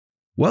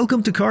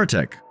Welcome to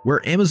CarTech, where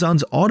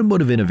Amazon's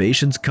automotive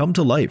innovations come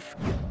to life.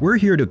 We're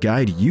here to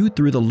guide you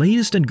through the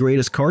latest and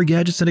greatest car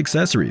gadgets and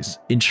accessories,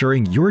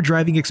 ensuring your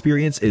driving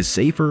experience is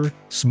safer,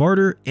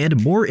 smarter,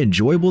 and more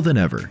enjoyable than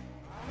ever.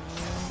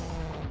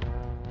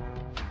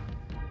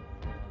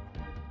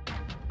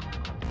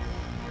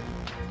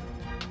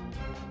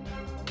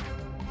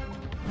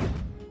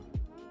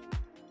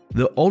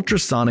 The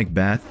ultrasonic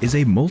bath is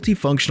a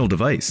multifunctional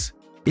device,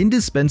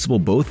 indispensable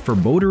both for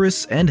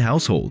motorists and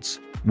households.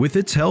 With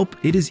its help,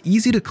 it is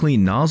easy to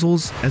clean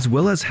nozzles as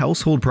well as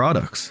household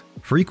products.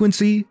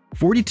 Frequency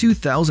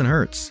 42,000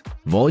 Hz.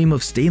 Volume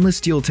of stainless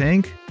steel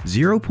tank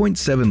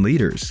 0.7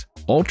 liters.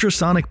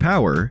 Ultrasonic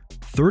power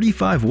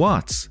 35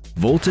 watts.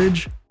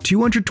 Voltage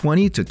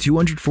 220 to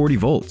 240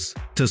 volts.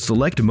 To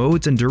select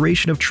modes and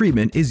duration of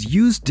treatment is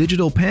use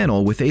digital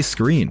panel with a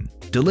screen.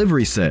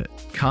 Delivery set,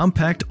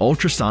 compact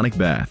ultrasonic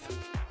bath.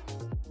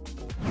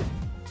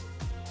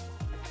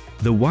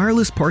 The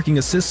wireless parking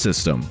assist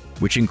system,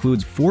 which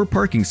includes 4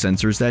 parking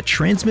sensors that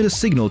transmit a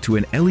signal to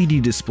an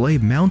LED display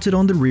mounted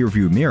on the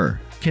rearview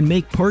mirror, can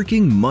make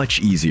parking much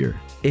easier.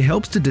 It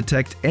helps to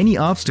detect any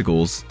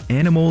obstacles,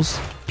 animals,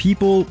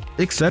 people,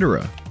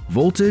 etc.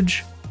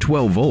 Voltage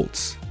 12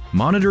 volts.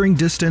 Monitoring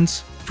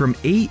distance from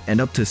 8 and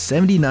up to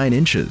 79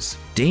 inches.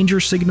 Danger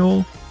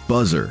signal,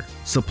 buzzer.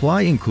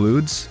 Supply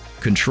includes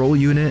control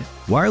unit,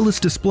 wireless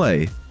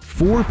display,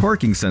 4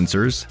 parking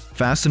sensors,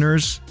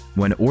 fasteners.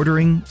 When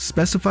ordering,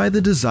 specify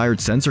the desired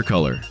sensor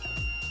color.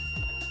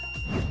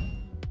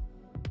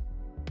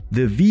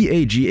 The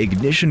VAG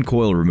ignition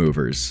coil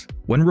removers.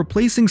 When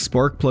replacing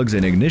spark plugs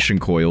and ignition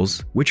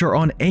coils, which are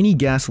on any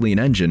gasoline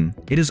engine,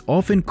 it is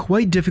often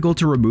quite difficult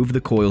to remove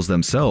the coils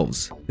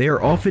themselves. They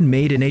are often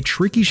made in a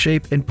tricky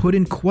shape and put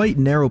in quite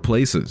narrow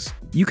places.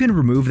 You can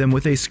remove them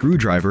with a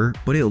screwdriver,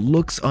 but it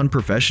looks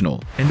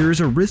unprofessional, and there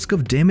is a risk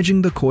of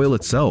damaging the coil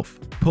itself.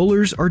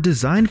 Pullers are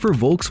designed for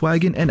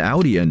Volkswagen and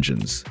Audi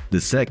engines. The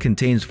set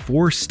contains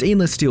 4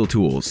 stainless steel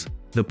tools.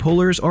 The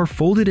pullers are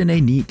folded in a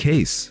neat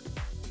case.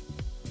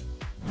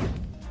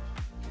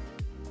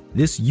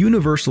 This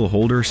universal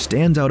holder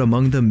stands out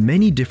among the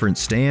many different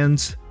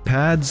stands,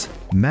 pads,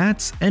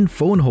 mats, and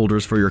phone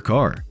holders for your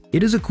car.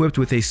 It is equipped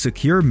with a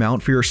secure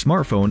mount for your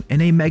smartphone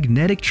and a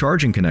magnetic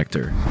charging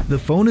connector. The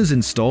phone is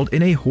installed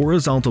in a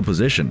horizontal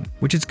position,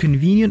 which is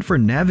convenient for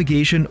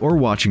navigation or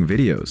watching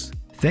videos.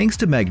 Thanks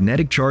to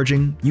magnetic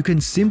charging, you can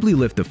simply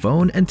lift the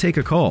phone and take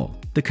a call.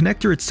 The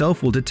connector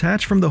itself will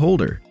detach from the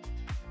holder.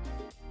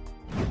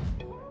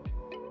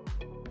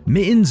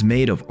 Mittens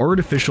made of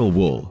artificial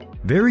wool.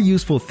 Very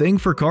useful thing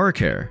for car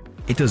care.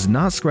 It does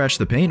not scratch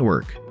the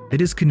paintwork.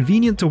 It is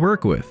convenient to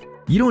work with.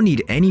 You don't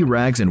need any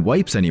rags and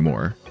wipes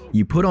anymore.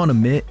 You put on a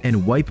mitt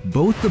and wipe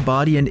both the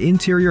body and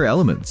interior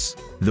elements.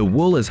 The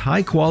wool is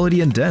high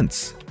quality and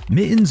dense.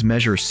 Mittens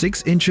measure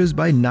 6 inches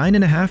by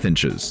 9.5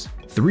 inches.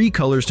 3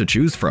 colors to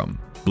choose from: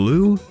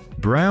 blue,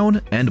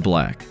 brown, and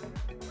black.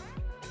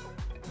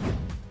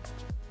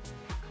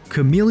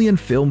 Chameleon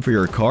film for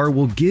your car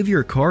will give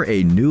your car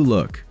a new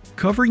look.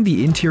 Covering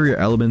the interior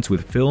elements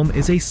with film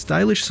is a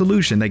stylish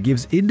solution that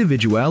gives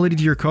individuality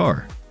to your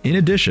car. In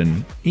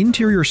addition,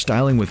 interior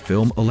styling with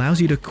film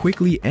allows you to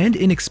quickly and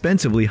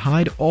inexpensively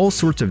hide all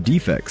sorts of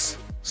defects,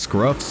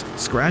 scuffs,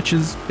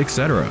 scratches,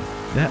 etc.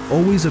 that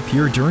always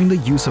appear during the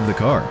use of the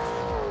car.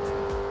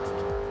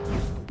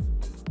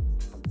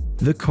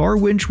 The car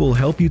winch will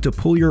help you to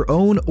pull your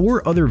own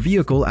or other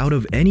vehicle out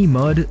of any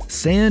mud,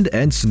 sand,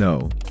 and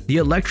snow. The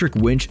electric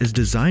winch is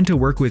designed to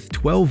work with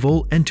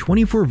 12-volt and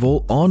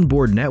 24-volt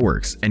onboard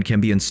networks and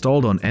can be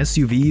installed on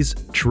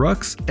SUVs,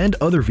 trucks, and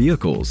other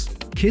vehicles.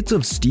 Kits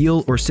of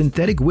steel or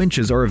synthetic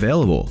winches are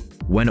available.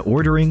 When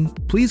ordering,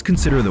 please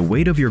consider the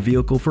weight of your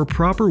vehicle for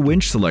proper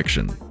winch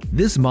selection.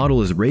 This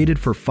model is rated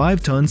for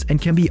 5 tons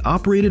and can be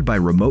operated by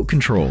remote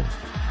control.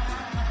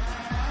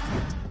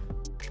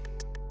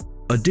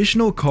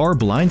 Additional car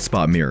blind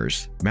spot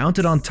mirrors,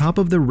 mounted on top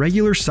of the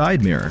regular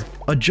side mirror.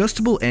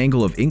 Adjustable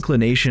angle of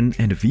inclination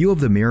and view of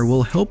the mirror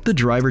will help the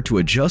driver to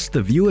adjust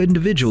the view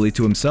individually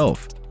to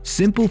himself.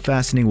 Simple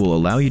fastening will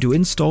allow you to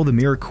install the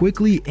mirror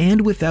quickly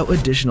and without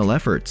additional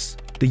efforts.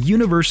 The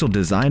universal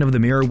design of the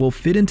mirror will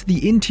fit into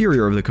the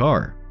interior of the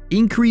car.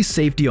 Increase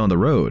safety on the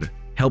road.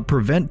 Help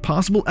prevent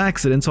possible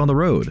accidents on the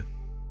road.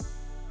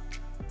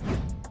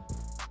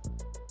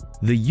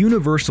 The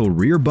universal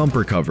rear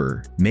bumper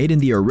cover, made in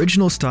the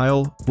original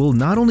style, will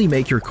not only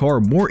make your car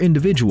more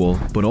individual,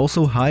 but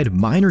also hide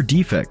minor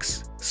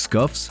defects,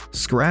 scuffs,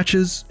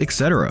 scratches,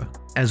 etc.,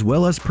 as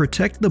well as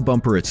protect the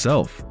bumper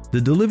itself. The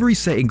delivery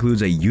set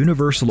includes a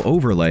universal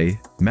overlay,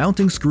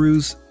 mounting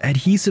screws,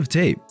 adhesive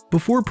tape.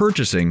 Before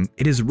purchasing,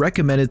 it is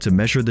recommended to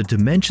measure the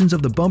dimensions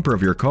of the bumper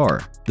of your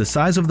car. The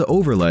size of the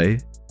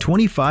overlay,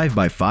 25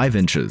 by 5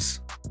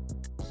 inches.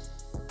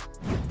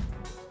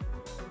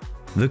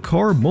 The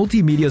car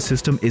multimedia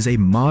system is a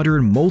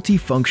modern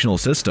multifunctional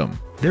system.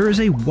 There is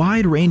a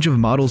wide range of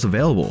models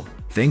available,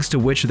 thanks to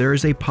which there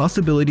is a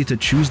possibility to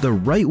choose the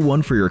right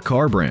one for your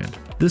car brand.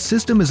 The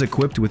system is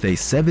equipped with a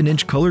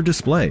 7-inch color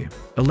display,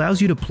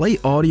 allows you to play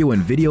audio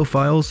and video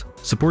files,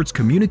 supports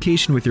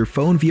communication with your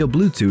phone via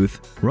Bluetooth,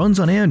 runs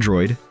on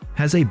Android,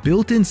 has a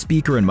built-in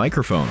speaker and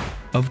microphone.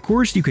 Of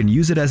course, you can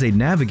use it as a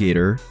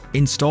navigator,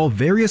 install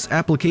various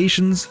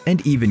applications,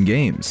 and even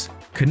games.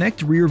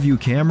 Connect rear-view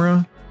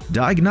camera,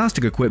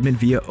 diagnostic equipment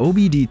via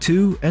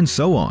OBD2, and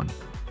so on.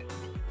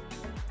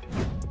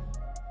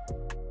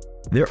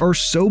 There are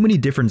so many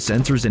different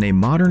sensors in a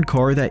modern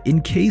car that in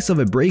case of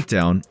a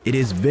breakdown, it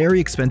is very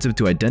expensive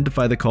to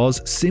identify the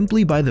cause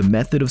simply by the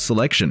method of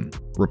selection,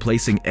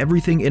 replacing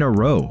everything in a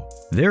row.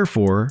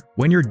 Therefore,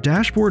 when your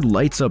dashboard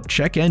lights up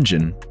check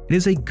engine, it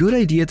is a good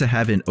idea to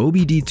have an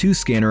OBD2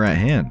 scanner at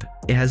hand.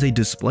 It has a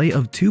display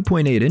of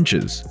 2.8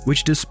 inches,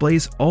 which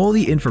displays all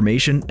the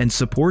information and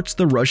supports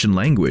the Russian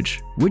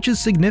language, which is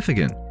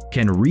significant.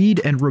 Can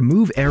read and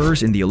remove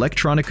errors in the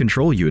electronic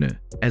control unit,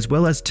 as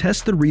well as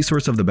test the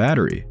resource of the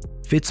battery.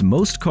 Fits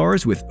most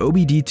cars with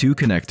OBD2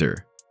 connector.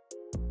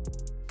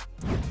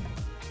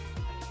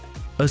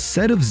 A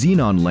set of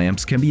xenon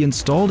lamps can be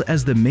installed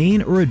as the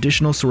main or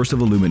additional source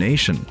of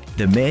illumination.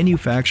 The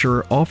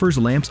manufacturer offers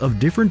lamps of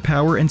different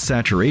power and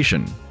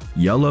saturation,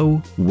 yellow,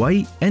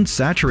 white, and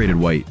saturated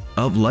white,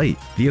 of light.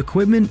 The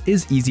equipment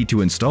is easy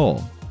to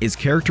install, is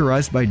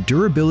characterized by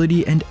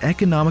durability and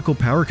economical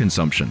power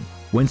consumption.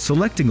 When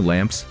selecting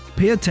lamps,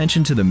 pay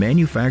attention to the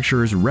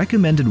manufacturer's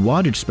recommended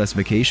wattage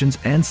specifications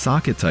and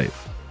socket type.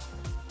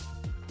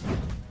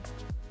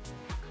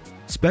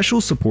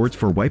 Special supports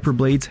for wiper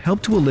blades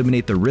help to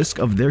eliminate the risk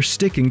of their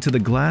sticking to the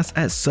glass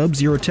at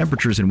sub-zero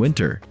temperatures in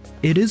winter.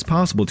 It is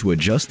possible to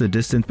adjust the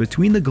distance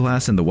between the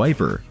glass and the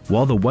wiper.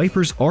 While the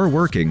wipers are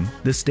working,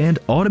 the stand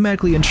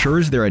automatically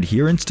ensures their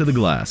adherence to the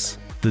glass.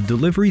 The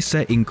delivery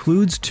set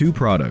includes 2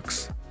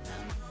 products.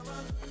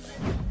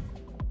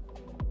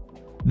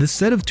 The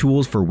set of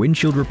tools for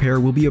windshield repair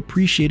will be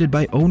appreciated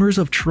by owners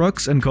of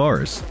trucks and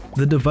cars.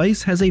 The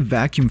device has a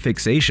vacuum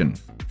fixation,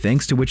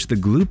 thanks to which the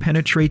glue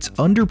penetrates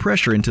under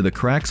pressure into the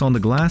cracks on the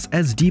glass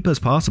as deep as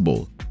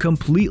possible,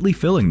 completely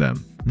filling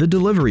them. The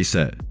delivery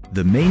set.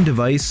 The main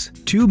device,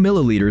 2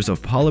 milliliters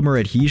of polymer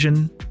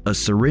adhesion, a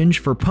syringe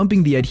for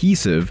pumping the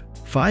adhesive,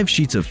 5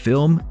 sheets of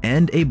film,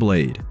 and a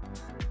blade.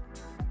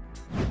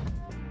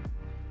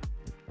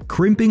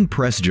 Crimping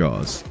press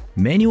jaws.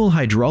 Manual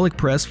hydraulic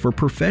press for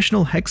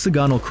professional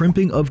hexagonal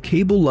crimping of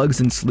cable lugs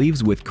and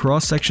sleeves with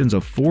cross sections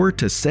of 4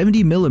 to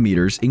 70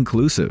 millimeters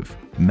inclusive.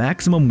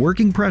 Maximum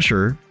working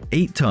pressure,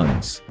 8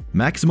 tons.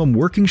 Maximum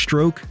working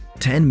stroke,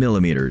 10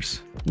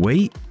 millimeters.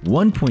 Weight,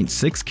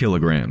 1.6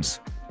 kilograms.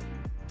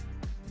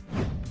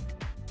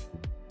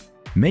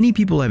 Many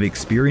people have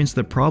experienced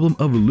the problem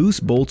of loose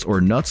bolts or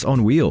nuts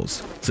on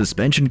wheels,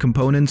 suspension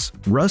components,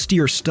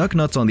 rusty or stuck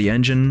nuts on the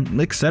engine,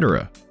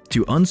 etc.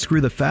 To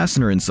unscrew the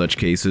fastener in such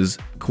cases,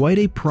 quite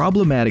a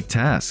problematic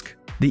task.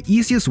 The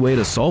easiest way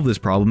to solve this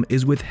problem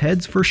is with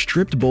heads for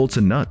stripped bolts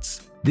and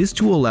nuts. This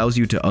tool allows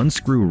you to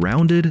unscrew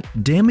rounded,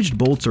 damaged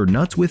bolts or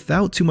nuts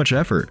without too much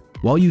effort.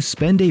 While you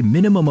spend a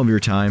minimum of your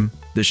time,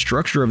 the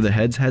structure of the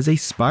heads has a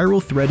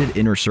spiral threaded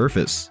inner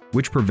surface,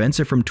 which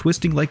prevents it from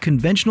twisting like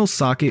conventional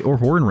socket or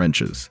horn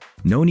wrenches.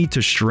 No need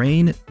to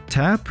strain,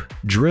 tap,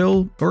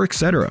 drill, or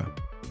etc.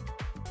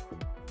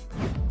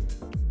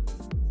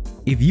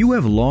 If you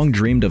have long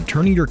dreamed of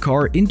turning your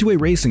car into a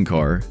racing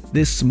car,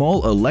 this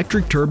small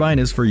electric turbine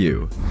is for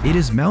you. It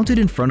is mounted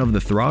in front of the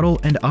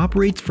throttle and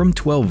operates from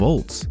 12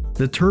 volts.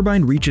 The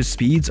turbine reaches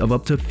speeds of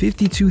up to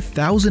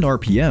 52,000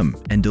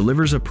 RPM and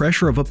delivers a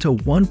pressure of up to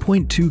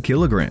 1.2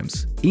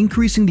 kilograms.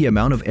 Increasing the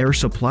amount of air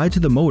supplied to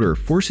the motor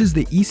forces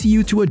the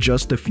ECU to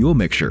adjust the fuel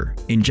mixture,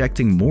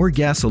 injecting more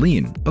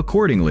gasoline.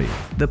 Accordingly,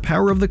 the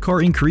power of the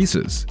car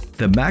increases.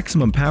 The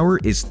maximum power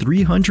is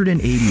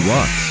 380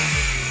 watts.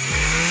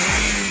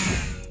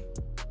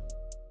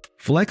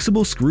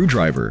 Flexible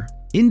screwdriver.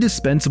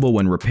 Indispensable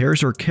when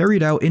repairs are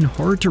carried out in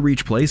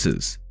hard-to-reach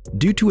places.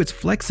 Due to its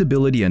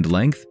flexibility and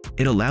length,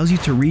 it allows you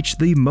to reach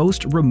the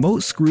most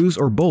remote screws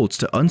or bolts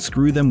to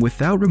unscrew them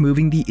without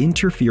removing the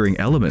interfering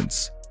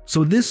elements.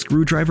 So this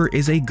screwdriver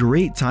is a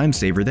great time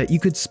saver that you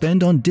could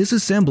spend on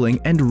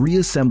disassembling and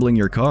reassembling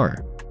your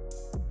car.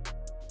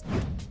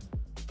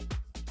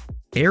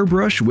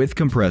 Airbrush with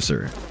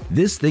compressor.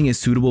 This thing is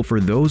suitable for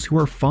those who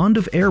are fond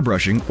of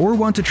airbrushing or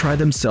want to try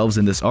themselves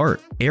in this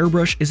art.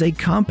 Airbrush is a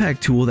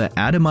compact tool that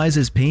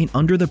atomizes paint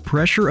under the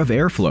pressure of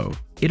airflow.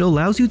 It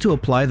allows you to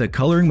apply the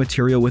coloring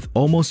material with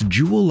almost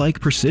jewel-like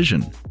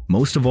precision.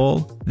 Most of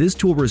all, this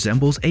tool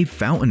resembles a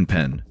fountain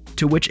pen,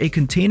 to which a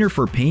container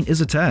for paint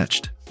is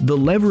attached. The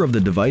lever of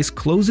the device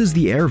closes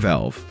the air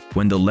valve.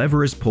 When the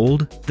lever is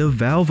pulled, the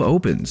valve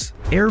opens.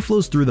 Air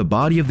flows through the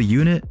body of the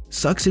unit,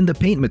 sucks in the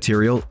paint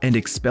material, and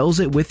expels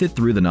it with it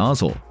through the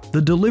nozzle.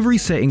 The delivery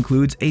set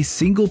includes a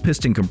single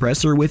piston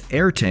compressor with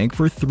air tank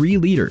for 3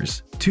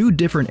 liters, 2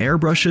 different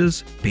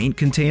airbrushes, paint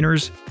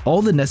containers,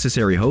 all the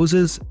necessary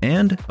hoses,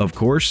 and, of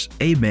course,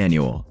 a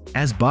manual.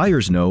 As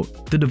buyers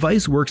note, the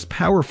device works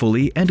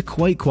powerfully and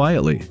quite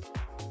quietly.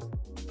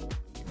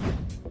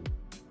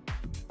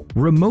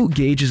 Remote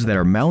gauges that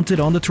are mounted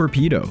on the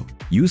torpedo.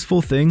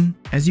 Useful thing,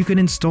 as you can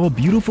install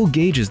beautiful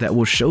gauges that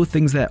will show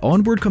things that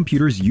onboard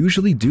computers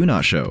usually do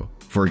not show.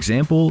 For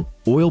example,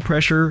 oil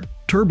pressure,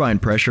 turbine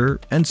pressure,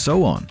 and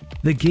so on.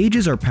 The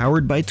gauges are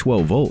powered by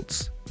 12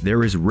 volts.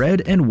 There is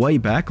red and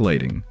white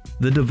backlighting.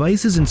 The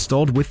device is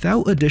installed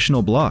without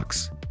additional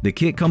blocks. The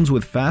kit comes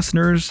with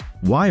fasteners,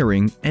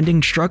 wiring, and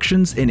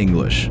instructions in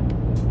English.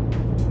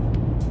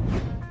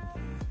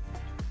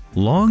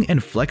 Long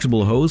and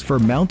flexible hose for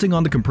mounting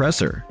on the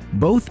compressor.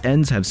 Both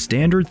ends have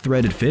standard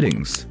threaded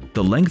fittings.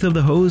 The length of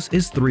the hose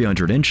is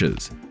 300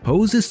 inches.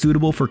 Hose is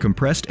suitable for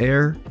compressed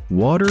air,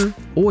 water,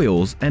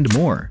 oils, and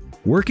more.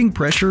 Working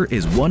pressure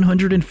is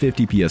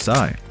 150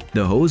 psi.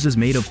 The hose is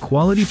made of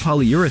quality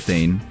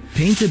polyurethane,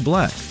 painted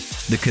black.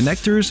 The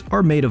connectors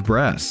are made of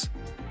brass.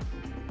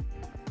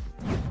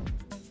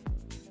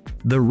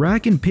 The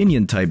rack and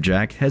pinion type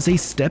jack has a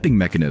stepping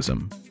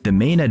mechanism. The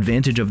main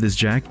advantage of this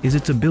jack is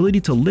its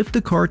ability to lift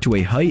the car to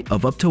a height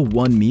of up to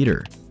 1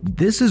 meter.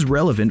 This is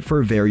relevant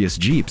for various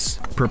Jeeps,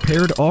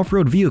 prepared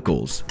off-road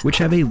vehicles, which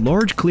have a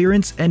large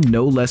clearance and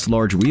no less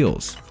large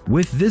wheels.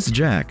 With this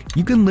jack,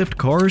 you can lift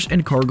cars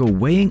and cargo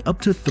weighing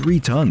up to 3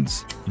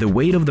 tons. The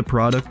weight of the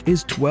product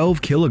is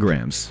 12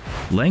 kilograms.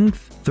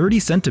 Length 30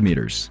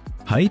 centimeters.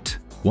 Height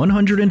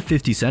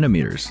 150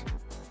 centimeters.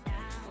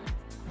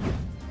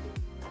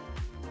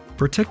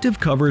 Protective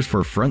covers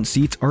for front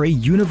seats are a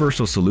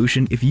universal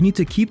solution if you need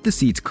to keep the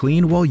seats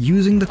clean while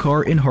using the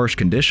car in harsh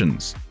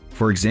conditions.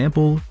 For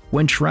example,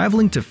 when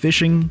traveling to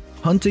fishing,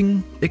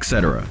 hunting,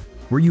 etc.,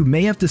 where you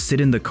may have to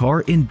sit in the car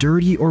in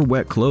dirty or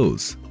wet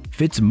clothes.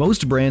 Fits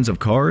most brands of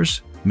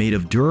cars, made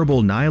of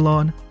durable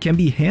nylon, can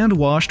be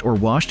hand-washed or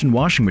washed in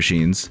washing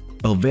machines.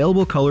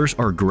 Available colors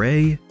are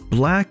gray,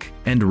 black,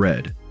 and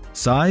red.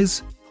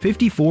 Size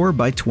 54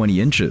 by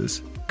 20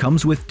 inches.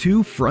 Comes with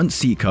 2 front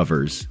seat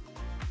covers.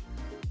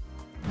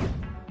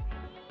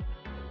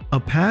 A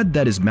pad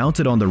that is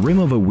mounted on the rim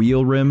of a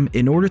wheel rim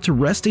in order to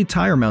rest a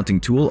tire mounting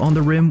tool on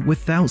the rim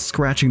without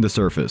scratching the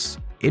surface.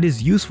 It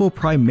is useful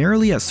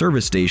primarily at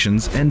service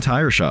stations and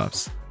tire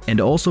shops, and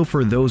also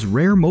for those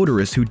rare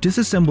motorists who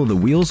disassemble the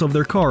wheels of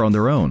their car on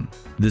their own.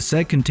 The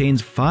set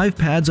contains 5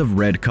 pads of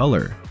red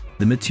color.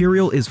 The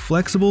material is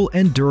flexible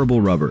and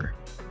durable rubber.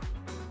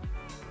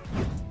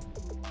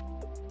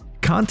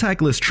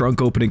 Contactless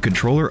trunk opening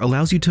controller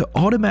allows you to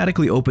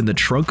automatically open the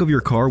trunk of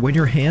your car when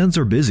your hands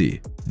are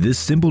busy. This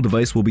simple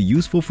device will be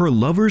useful for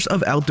lovers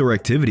of outdoor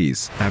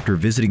activities after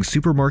visiting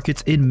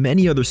supermarkets in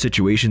many other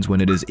situations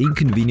when it is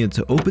inconvenient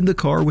to open the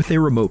car with a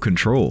remote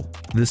control.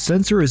 The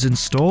sensor is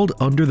installed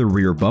under the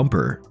rear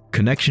bumper.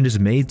 Connection is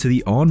made to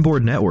the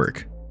onboard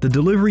network. The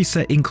delivery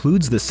set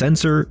includes the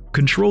sensor,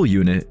 control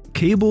unit,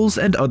 cables,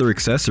 and other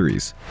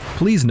accessories.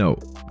 Please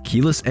note,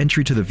 keyless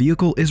entry to the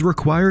vehicle is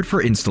required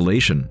for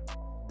installation.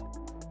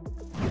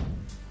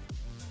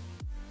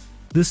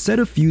 The set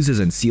of fuses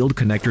and sealed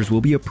connectors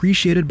will be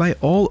appreciated by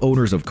all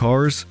owners of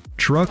cars,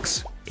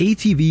 trucks,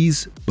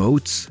 ATVs,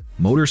 boats,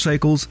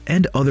 motorcycles,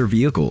 and other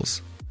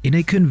vehicles. In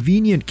a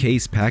convenient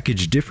case,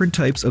 package different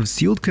types of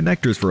sealed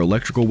connectors for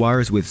electrical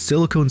wires with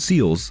silicone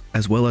seals,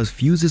 as well as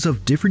fuses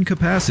of different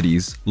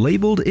capacities,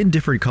 labeled in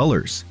different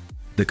colors.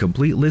 The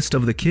complete list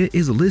of the kit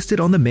is listed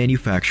on the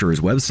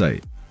manufacturer's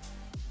website.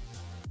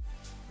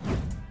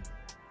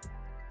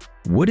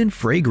 Wooden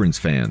fragrance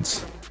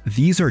fans.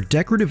 These are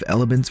decorative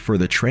elements for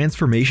the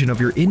transformation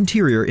of your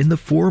interior in the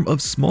form of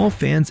small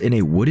fans in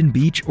a wooden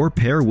beech or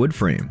pear wood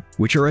frame,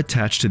 which are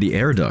attached to the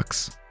air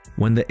ducts.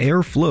 When the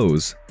air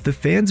flows, the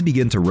fans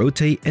begin to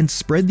rotate and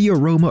spread the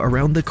aroma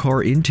around the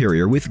car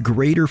interior with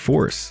greater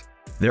force.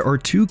 There are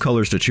 2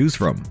 colors to choose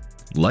from,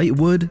 light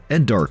wood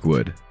and dark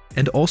wood,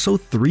 and also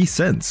 3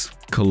 scents,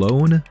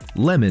 cologne,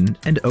 lemon,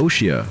 and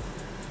ossia.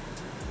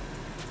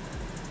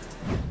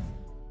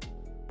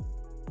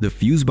 The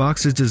fuse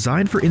box is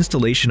designed for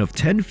installation of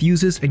 10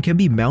 fuses and can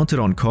be mounted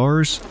on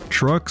cars,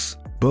 trucks,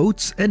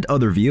 boats, and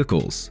other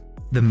vehicles.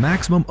 The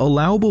maximum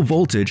allowable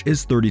voltage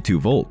is 32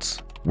 volts.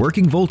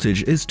 Working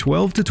voltage is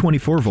 12 to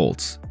 24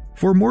 volts.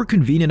 For more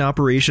convenient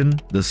operation,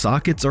 the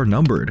sockets are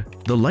numbered.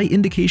 The light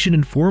indication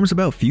informs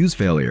about fuse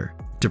failure.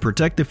 To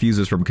protect the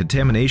fuses from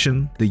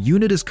contamination, the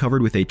unit is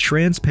covered with a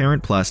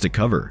transparent plastic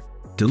cover.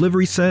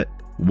 Delivery set,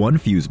 1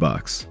 fuse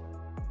box.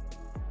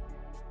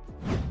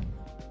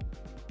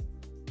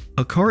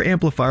 A car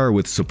amplifier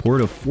with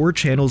support of 4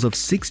 channels of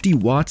 60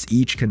 watts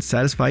each can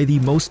satisfy the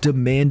most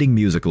demanding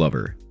music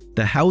lover.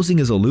 The housing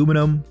is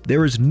aluminum,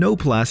 there is no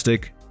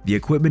plastic, the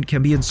equipment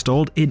can be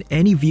installed in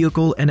any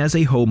vehicle and as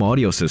a home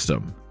audio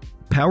system.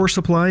 Power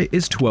supply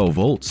is 12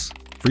 volts.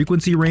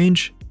 Frequency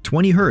range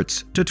 20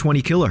 Hz to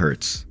 20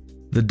 kHz.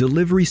 The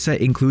delivery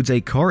set includes a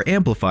car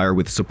amplifier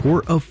with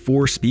support of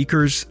 4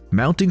 speakers,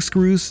 mounting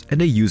screws,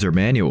 and a user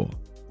manual.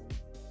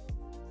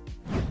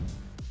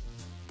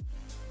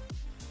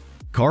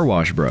 Car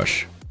wash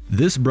brush.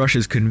 This brush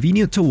is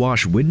convenient to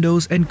wash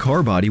windows and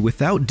car body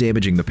without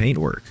damaging the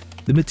paintwork.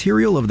 The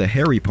material of the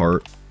hairy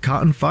part,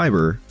 cotton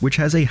fiber, which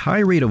has a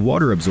high rate of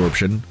water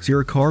absorption, so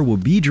your car will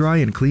be dry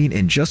and clean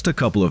in just a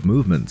couple of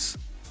movements.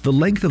 The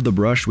length of the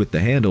brush with the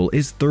handle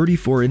is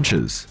 34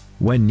 inches.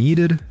 When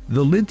needed,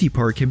 the linty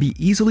part can be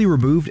easily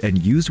removed and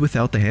used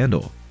without the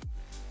handle.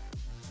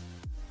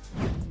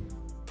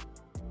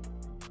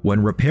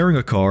 When repairing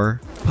a car,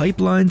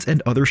 pipelines,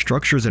 and other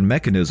structures and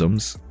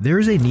mechanisms, there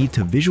is a need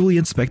to visually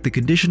inspect the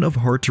condition of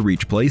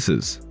hard-to-reach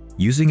places.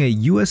 Using a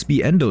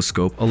USB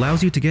endoscope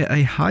allows you to get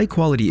a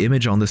high-quality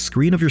image on the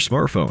screen of your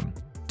smartphone.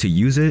 To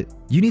use it,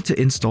 you need to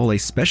install a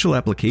special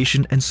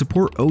application and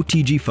support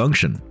OTG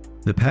function.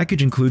 The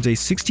package includes a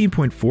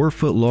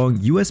 16.4-foot-long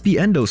USB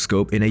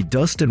endoscope in a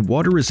dust and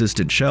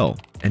water-resistant shell,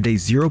 and a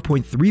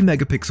 0.3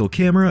 megapixel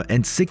camera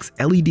and 6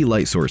 LED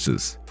light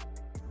sources.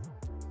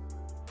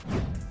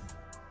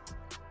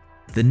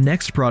 The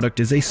next product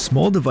is a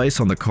small device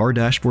on the car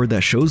dashboard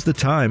that shows the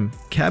time,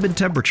 cabin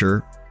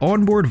temperature,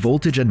 onboard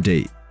voltage, and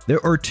date.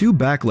 There are two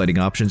backlighting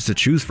options to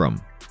choose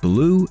from,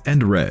 blue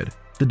and red.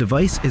 The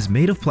device is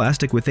made of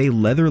plastic with a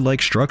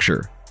leather-like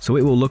structure, so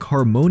it will look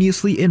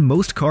harmoniously in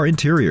most car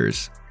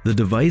interiors. The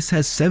device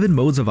has 7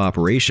 modes of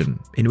operation,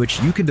 in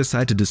which you can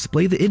decide to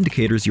display the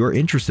indicators you are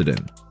interested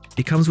in.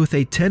 It comes with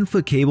a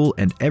 10-foot cable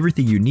and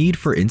everything you need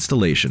for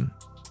installation.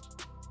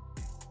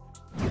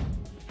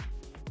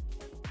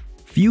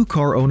 Few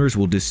car owners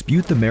will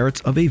dispute the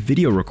merits of a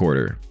video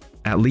recorder.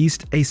 At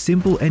least, a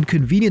simple and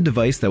convenient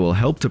device that will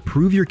help to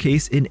prove your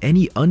case in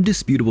any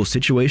undisputable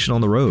situation on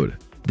the road.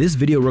 This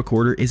video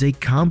recorder is a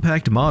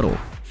compact model,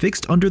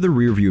 fixed under the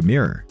rearview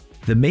mirror.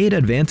 The main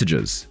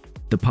advantages: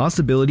 the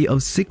possibility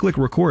of cyclic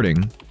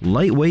recording,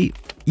 lightweight,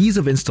 ease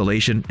of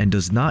installation, and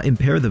does not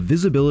impair the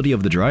visibility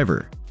of the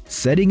driver.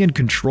 Setting and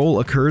control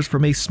occurs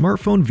from a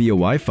smartphone via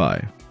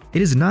Wi-Fi.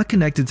 It is not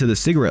connected to the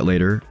cigarette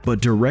lighter,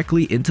 but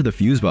directly into the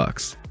fuse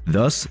box.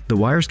 Thus, the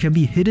wires can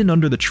be hidden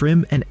under the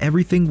trim and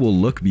everything will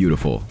look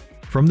beautiful.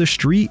 From the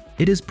street,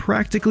 it is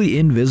practically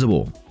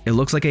invisible. It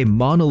looks like a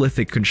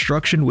monolithic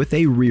construction with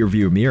a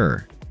rear-view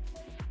mirror.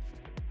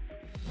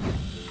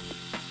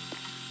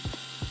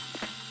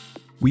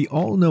 We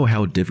all know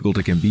how difficult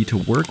it can be to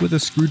work with a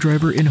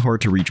screwdriver in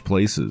hard-to-reach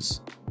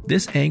places.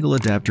 This angle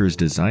adapter is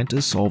designed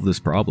to solve this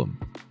problem.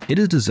 It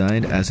is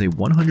designed as a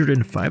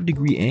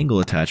 105-degree angle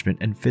attachment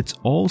and fits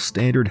all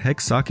standard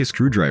hex socket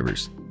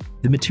screwdrivers.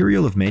 The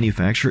material of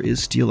manufacture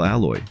is steel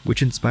alloy,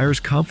 which inspires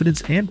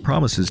confidence and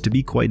promises to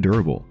be quite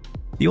durable.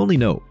 The only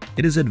note: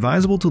 it is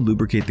advisable to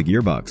lubricate the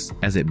gearbox,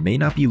 as it may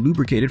not be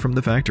lubricated from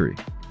the factory.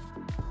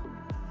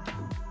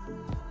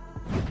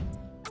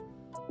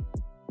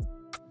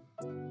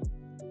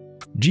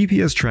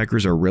 GPS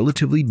trackers are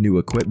relatively new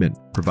equipment,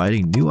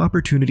 providing new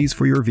opportunities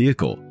for your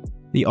vehicle.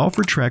 The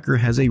offered tracker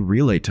has a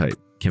relay type,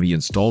 can be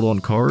installed on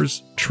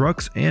cars,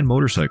 trucks, and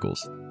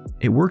motorcycles.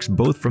 It works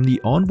both from the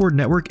onboard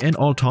network and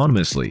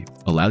autonomously,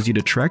 allows you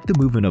to track the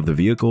movement of the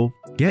vehicle,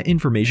 get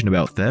information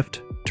about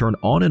theft, turn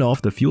on and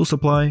off the fuel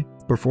supply,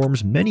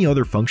 performs many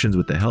other functions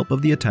with the help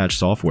of the attached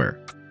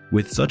software.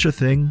 With such a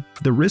thing,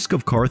 the risk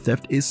of car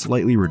theft is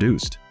slightly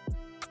reduced.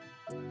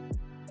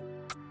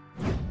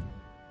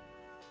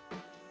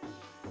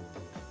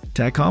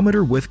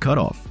 Tachometer with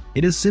cutoff.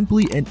 It is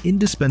simply an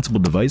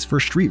indispensable device for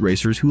street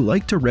racers who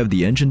like to rev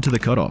the engine to the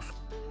cutoff.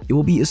 It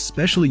will be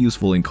especially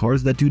useful in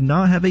cars that do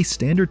not have a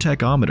standard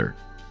tachometer.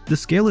 The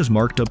scale is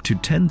marked up to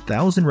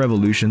 10,000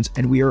 revolutions,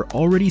 and we are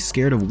already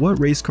scared of what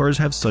race cars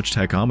have such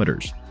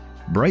tachometers.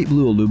 Bright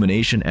blue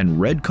illumination and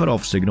red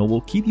cutoff signal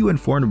will keep you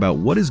informed about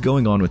what is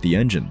going on with the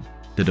engine.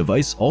 The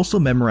device also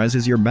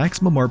memorizes your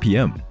maximum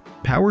RPM,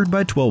 powered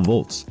by 12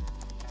 volts.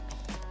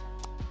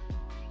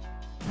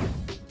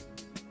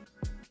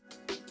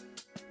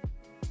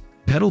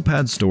 Pedal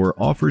Pad Store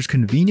offers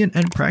convenient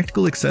and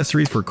practical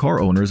accessories for car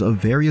owners of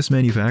various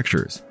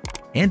manufacturers.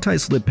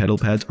 Anti-slip pedal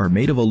pads are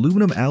made of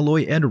aluminum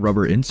alloy and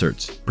rubber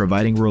inserts,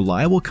 providing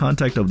reliable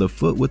contact of the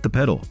foot with the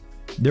pedal.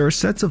 There are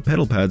sets of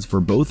pedal pads for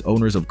both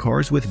owners of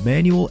cars with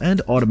manual and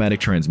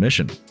automatic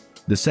transmission.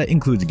 The set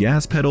includes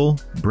gas pedal,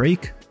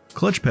 brake,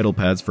 clutch pedal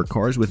pads for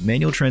cars with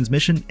manual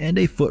transmission, and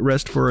a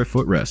footrest for a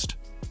footrest.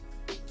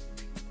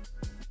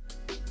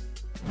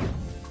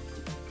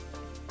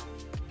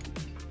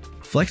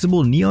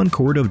 Flexible neon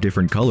cord of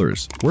different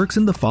colors works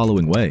in the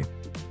following way.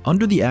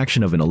 Under the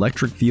action of an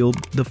electric field,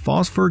 the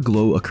phosphor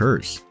glow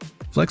occurs.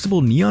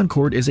 Flexible neon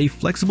cord is a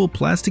flexible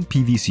plastic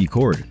PVC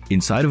cord,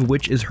 inside of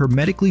which is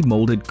hermetically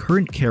molded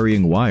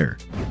current-carrying wire.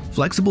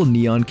 Flexible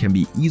neon can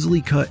be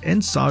easily cut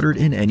and soldered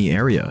in any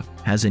area,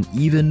 has an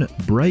even,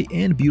 bright,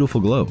 and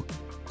beautiful glow.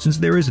 Since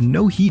there is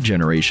no heat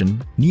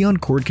generation, neon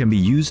cord can be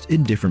used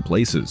in different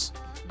places.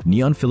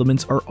 Neon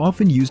filaments are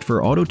often used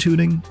for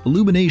auto-tuning,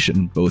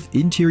 illumination, both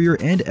interior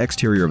and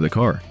exterior of the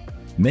car.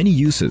 Many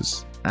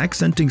uses: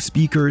 accenting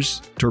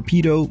speakers,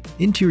 torpedo,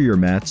 interior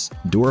mats,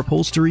 door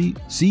upholstery,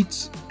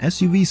 seats,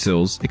 SUV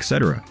sills,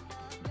 etc.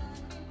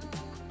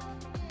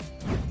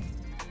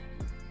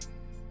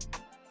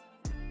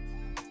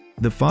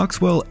 The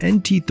Foxwell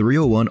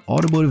NT301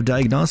 automotive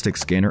diagnostic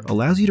scanner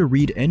allows you to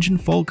read engine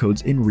fault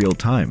codes in real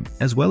time,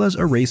 as well as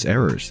erase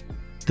errors.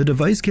 The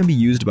device can be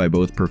used by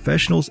both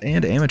professionals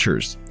and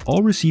amateurs.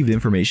 All received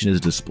information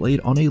is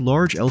displayed on a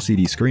large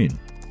LCD screen.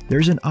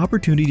 there's an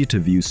opportunity to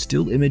view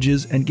still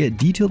images and get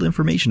detailed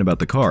information about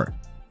the car,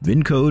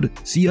 VIN code,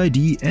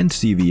 CID, and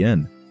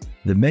CVN.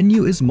 The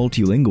menu is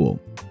multilingual.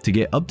 To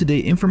get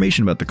up-to-date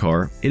information about the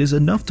car, it is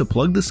enough to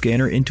plug the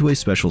scanner into a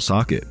special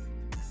socket.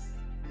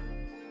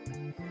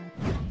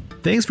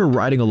 Thanks for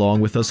riding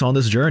along with us on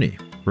this journey.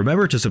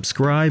 Remember to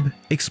subscribe,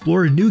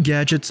 explore new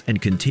gadgets,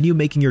 and continue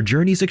making your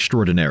journeys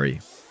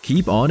extraordinary.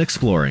 Keep on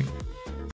exploring.